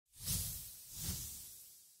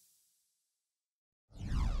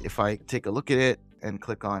If I take a look at it and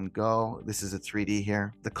click on go, this is a 3D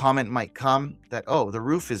here. The comment might come that, oh, the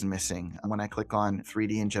roof is missing when I click on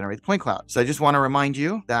 3D and generate the point cloud. So I just want to remind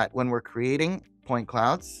you that when we're creating point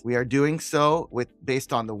clouds, we are doing so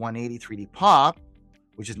based on the 180 3D pop,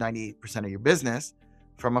 which is 98% of your business,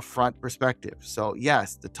 from a front perspective. So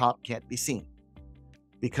yes, the top can't be seen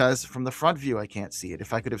because from the front view, I can't see it.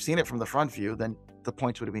 If I could have seen it from the front view, then the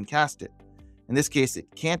points would have been casted. In this case, it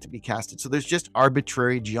can't be casted. So there's just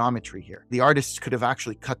arbitrary geometry here. The artists could have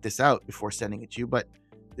actually cut this out before sending it to you, but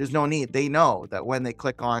there's no need. They know that when they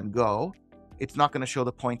click on go, it's not going to show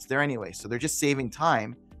the points there anyway. So they're just saving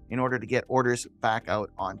time in order to get orders back out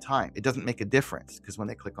on time. It doesn't make a difference because when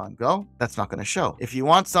they click on go, that's not going to show. If you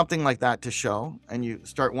want something like that to show and you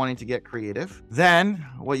start wanting to get creative, then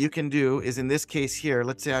what you can do is, in this case here,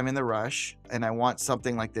 let's say I'm in the rush and I want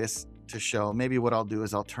something like this to show. Maybe what I'll do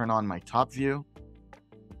is I'll turn on my top view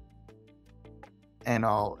and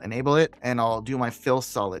I'll enable it and I'll do my fill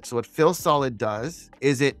solid. So what fill solid does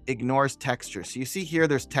is it ignores texture. So you see here,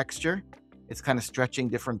 there's texture. It's kind of stretching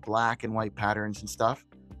different black and white patterns and stuff.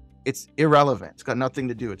 It's irrelevant. It's got nothing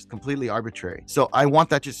to do. It's completely arbitrary. So I want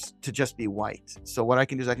that to just be white. So what I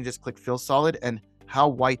can do is I can just click fill solid, and how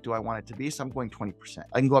white do I want it to be? So I'm going 20%.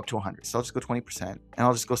 I can go up to 100. So I'll just go 20% and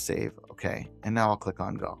I'll just go save. Okay. And now I'll click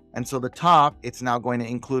on go. And so the top, it's now going to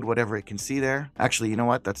include whatever it can see there. Actually, you know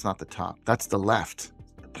what? That's not the top. That's the left.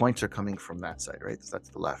 The points are coming from that side, right? So that's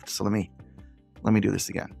the left. So let me do this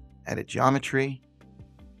again. Edit geometry.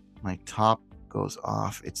 My top goes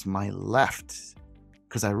off. It's my left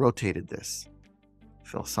because I rotated this.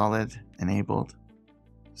 Fill solid, enabled,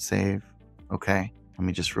 save. Okay. Let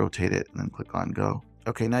me just rotate it and then click on go.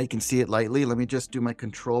 Okay, now you can see it lightly. Let me just do my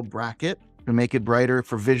control bracket to make it brighter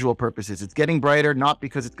for visual purposes. It's getting brighter, not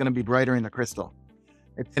because it's going to be brighter in the crystal.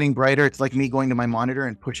 It's getting brighter. It's like me going to my monitor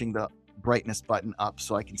and pushing the brightness button up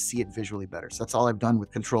so I can see it visually better. So that's all I've done with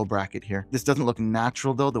control bracket here. This doesn't look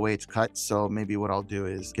natural though, the way it's cut. So maybe what I'll do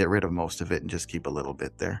is get rid of most of it and just keep a little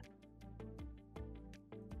bit there.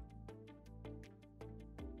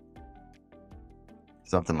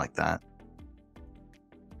 Something like that.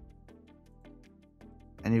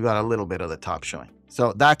 And you've got a little bit of the top showing.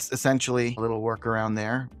 So that's essentially a little workaround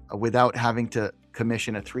there without having to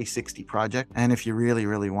commission a 360 project. And if you really,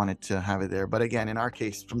 really wanted to have it there. But again, in our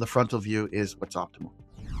case, from the frontal view is what's optimal.